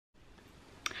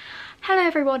Hello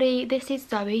everybody, this is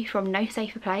Zoe from No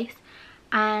Safer Place,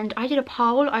 and I did a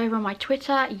poll over on my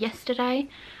Twitter yesterday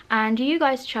and you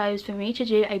guys chose for me to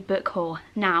do a book haul.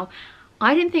 Now,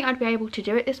 I didn't think I'd be able to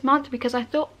do it this month because I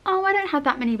thought, oh, I don't have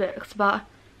that many books, but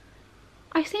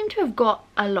I seem to have got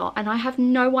a lot and I have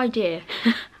no idea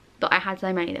that I had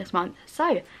so many this month.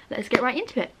 So let's get right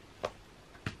into it.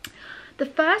 The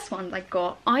first one I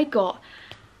got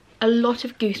a lot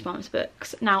of Goosebumps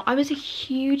books. Now, I was a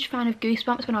huge fan of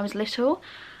Goosebumps when I was little,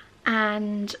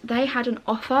 and they had an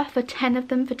offer for 10 of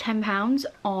them for £10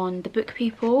 on the Book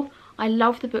People. I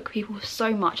love the Book People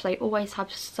so much. They always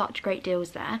have such great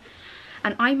deals there.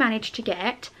 And I managed to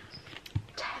get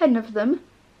 10 of them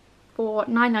for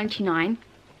 £9.99.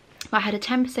 I had a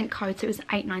 10% code, so it was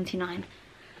 £8.99.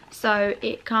 So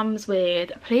it comes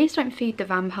with Please Don't Feed the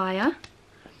Vampire,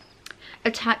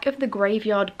 Attack of the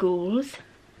Graveyard Ghouls,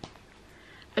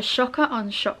 A Shocker on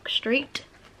Shock Street,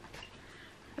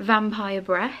 Vampire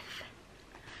Breath,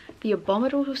 The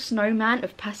Abominable Snowman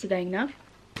of Pasadena,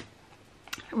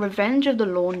 Revenge of the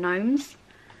Lawn Gnomes,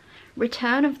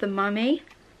 Return of the Mummy,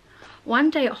 One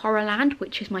Day at Horrorland,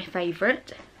 which is my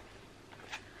favourite,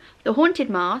 The Haunted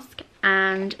Mask,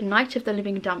 and Night of the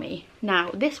Living Dummy.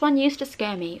 Now, this one used to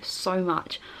scare me so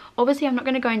much. Obviously, I'm not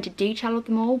going to go into detail of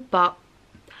them all, but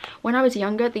when I was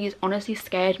younger, these honestly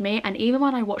scared me, and even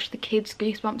when I watched the kids'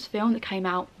 Goosebumps film that came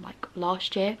out like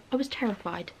last year, I was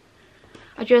terrified.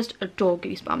 I just adore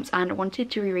Goosebumps and I wanted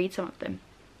to reread some of them.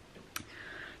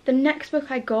 The next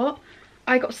book I got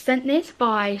sent this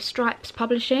by Stripes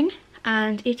Publishing,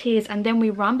 and it is And Then We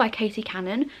Run by Katie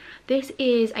Cannon. This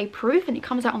is a proof and it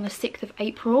comes out on the 6th of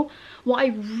April. What I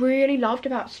really loved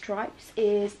about Stripes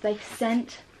is they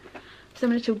sent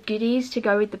some little goodies to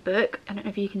go with the book. I don't know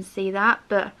if you can see that,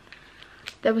 but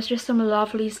there was just some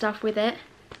lovely stuff with it.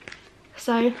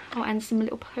 So, oh, and some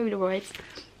little Polaroids.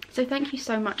 So thank you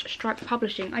so much, Stripes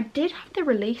Publishing. I did have the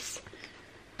release,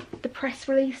 the press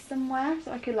release somewhere,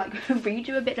 so I could like read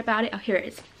you a bit about it. Oh, here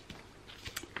it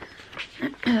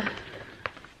is.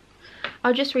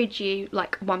 I'll just read you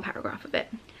like one paragraph of it.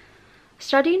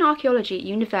 Studying archaeology at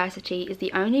university is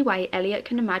the only way Elliot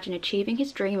can imagine achieving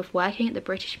his dream of working at the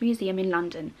British Museum in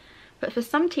London. But for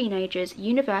some teenagers,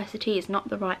 university is not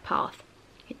the right path.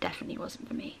 It definitely wasn't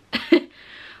for me.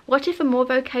 What if a more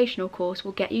vocational course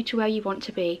will get you to where you want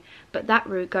to be, but that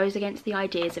route goes against the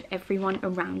ideas of everyone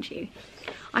around you?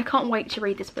 I can't wait to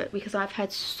read this book because I've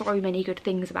heard so many good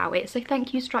things about it. So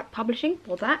thank you, Stripes Publishing,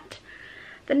 for that.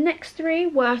 The next three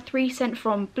were 3 sent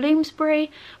from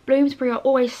Bloomsbury. Bloomsbury are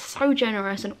always so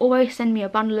generous and always send me a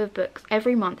bundle of books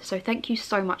every month, so thank you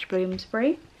so much,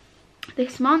 Bloomsbury.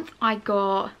 This month I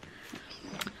got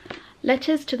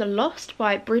Letters to the Lost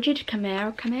by Bridget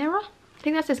Camara. I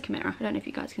think that says Camara. I don't know if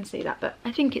you guys can see that, but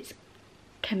I think it's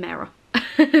Camara.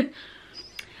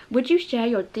 Would you share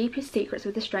your deepest secrets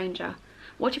with a stranger?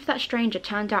 What if that stranger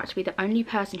turned out to be the only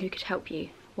person who could help you?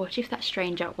 What if that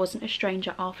stranger wasn't a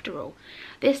stranger after all?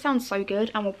 This sounds so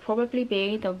good and will probably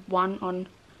be the one on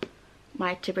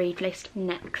my to read list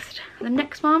next. The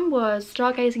next one was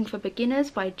Stargazing for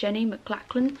Beginners by Jenny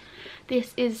McLachlan.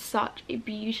 This is such a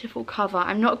beautiful cover.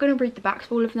 I'm not going to read the backs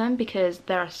of all of them because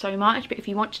there are so much, but if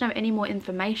you want to know any more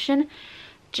information,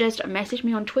 just message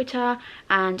me on Twitter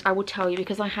and I will tell you,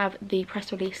 because I have the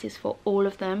press releases for all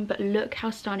of them. But look how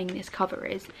stunning this cover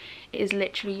is. It is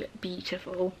literally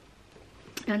beautiful.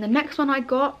 And the next one I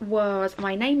got was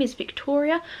My Name is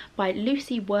Victoria by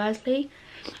Lucy Worsley.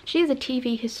 She is a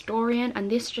TV historian and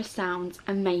this just sounds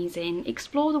amazing.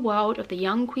 Explore the world of the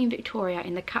young Queen Victoria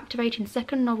in the captivating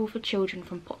second novel for children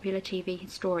from popular TV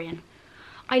historian.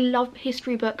 I love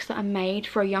history books that are made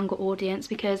for a younger audience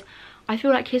because I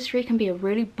feel like history can be a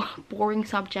really boring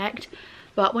subject,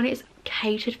 but when it's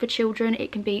catered for children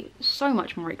it can be so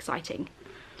much more exciting.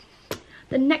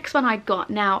 The next one I got,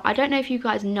 now I don't know if you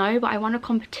guys know, but I won a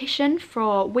competition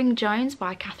for Wing Jones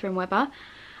by Catherine Webber,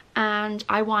 and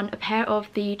I won a pair of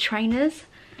the trainers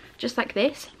just like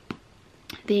this,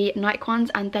 the Nike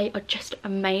ones, and they are just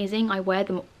amazing. I wear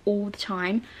them all the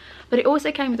time. But it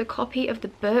also came with a copy of the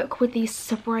book with these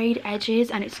sprayed edges,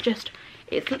 and it's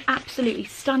absolutely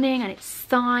stunning and it's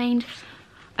signed.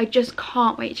 I just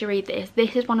can't wait to read this.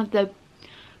 This is one of the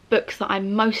books that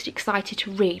I'm most excited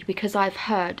to read because I've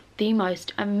heard the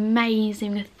most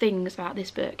amazing things about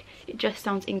this book. It just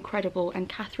sounds incredible and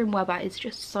Catherine Webber is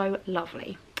just so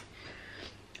lovely.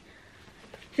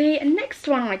 The next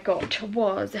one I got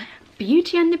was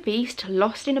Beauty and the Beast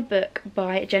Lost in a Book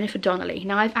by Jennifer Donnelly.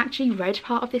 Now I've actually read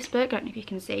part of this book, I don't know if you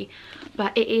can see,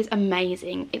 but it is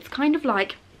amazing. It's kind of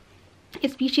like,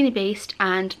 it's Beauty and the Beast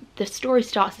and the story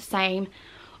starts the same.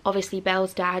 obviously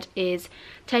Belle's dad is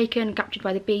taken, captured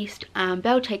by the Beast, and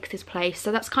Belle takes his place,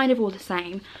 so that's kind of all the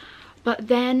same. But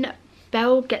then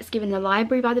Belle gets given the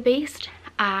library by the Beast,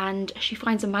 and she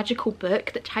finds a magical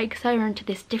book that takes her into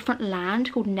this different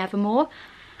land called Nevermore,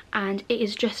 and it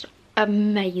is just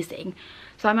amazing.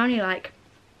 So I'm only like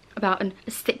about a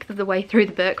sixth of the way through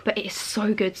the book, but it is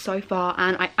so good so far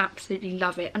and I absolutely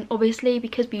love it. And obviously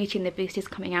because Beauty and the Beast is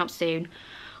coming out soon,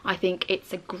 I think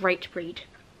it's a great read.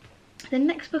 The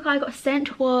next book I got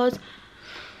sent was,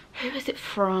 who was it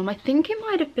from? I think it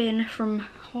might have been from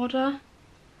Hodder,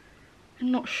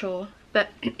 I'm not sure, but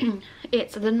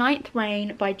it's The Ninth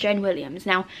Reign by Jen Williams.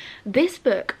 Now this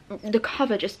book, the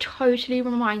cover just totally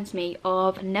reminds me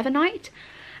of Nevernight,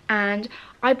 and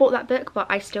I bought that book but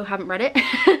I still haven't read it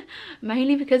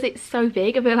mainly because it's so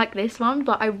big, a bit like this one,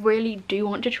 but I really do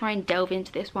want to try and delve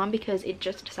into this one because it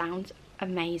just sounds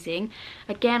amazing.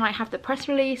 Again, I have the press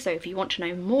release, so if you want to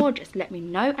know more, just let me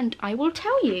know and I will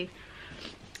tell you.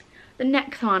 The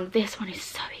next one, this one is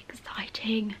so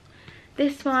exciting.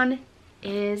 This one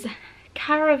is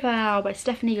Caraval by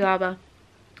Stephanie Garber.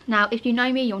 Now if you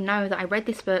know me, you'll know that I read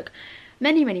this book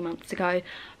many months ago,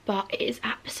 but it is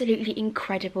absolutely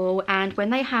incredible, and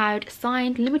when they had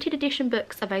signed limited edition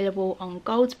books available on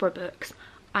Goldsboro Books,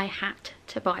 I had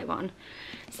to buy one.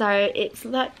 So it's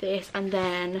like this, and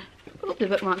then oh, the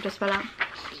bookmark just fell out,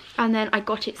 and then I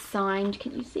got it signed.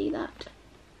 Can you see that?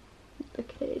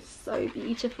 Look at it, it's so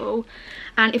beautiful.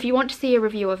 And if you want to see a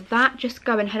review of that, just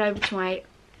go and head over to my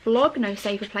blog,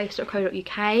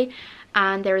 nosaferplace.co.uk,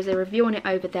 and there is a review on it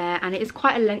over there, and it is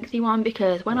quite a lengthy one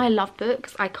because when I love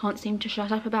books I can't seem to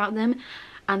shut up about them,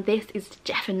 and this is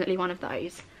definitely one of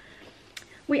those.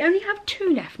 We only have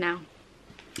 2 left now.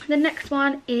 The next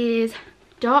one is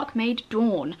Dark Maid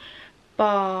Dawn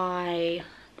by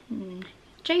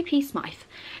J.P. Smythe.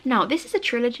 Now this is a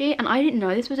trilogy and I didn't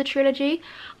know this was a trilogy.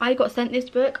 I got sent this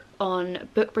book on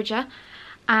Bookbridger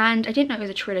and I didn't know it was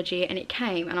a trilogy, and it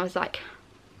came and I was like,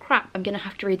 crap, I'm gonna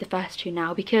have to read the first 2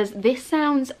 now because this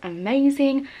sounds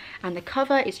amazing and the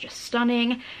cover is just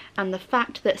stunning, and the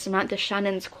fact that Samantha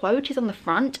Shannon's quote is on the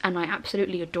front and I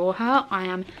absolutely adore her, I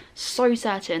am so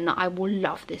certain that I will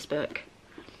love this book.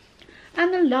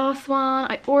 And the last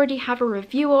one I already have a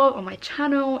review of on my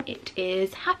channel. It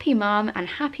is Happy Mum and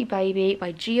Happy Baby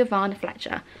by Giovanna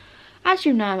Fletcher. As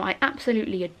you know, I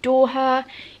absolutely adore her.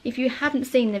 If you haven't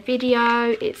seen the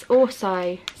video, it's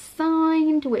also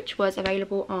signed, which was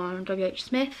available on WH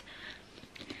Smith.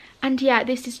 And yeah,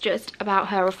 this is just about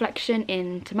her reflection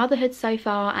into motherhood so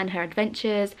far and her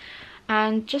adventures,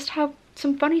 and just how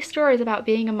some funny stories about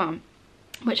being a mum,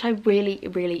 which I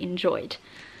really enjoyed.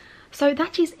 So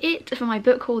that is it for my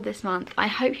book haul this month. I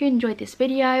hope you enjoyed this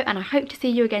video and I hope to see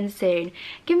you again soon.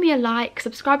 Give me a like,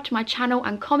 subscribe to my channel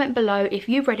and comment below if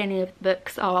you've read any of the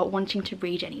books or are wanting to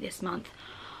read any this month.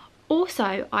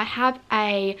 Also, I have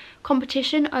a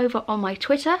competition over on my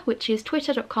Twitter, which is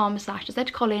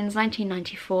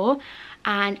twitter.com/zcollins1994,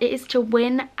 and it is to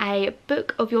win a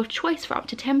book of your choice for up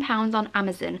to £10 on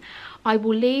Amazon. I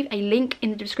will leave a link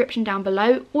in the description down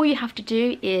below. All you have to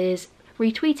do is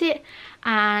retweet it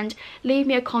and leave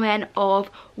me a comment of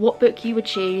what book you would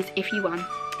choose if you won.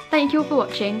 Thank you all for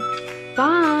watching.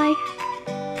 Bye!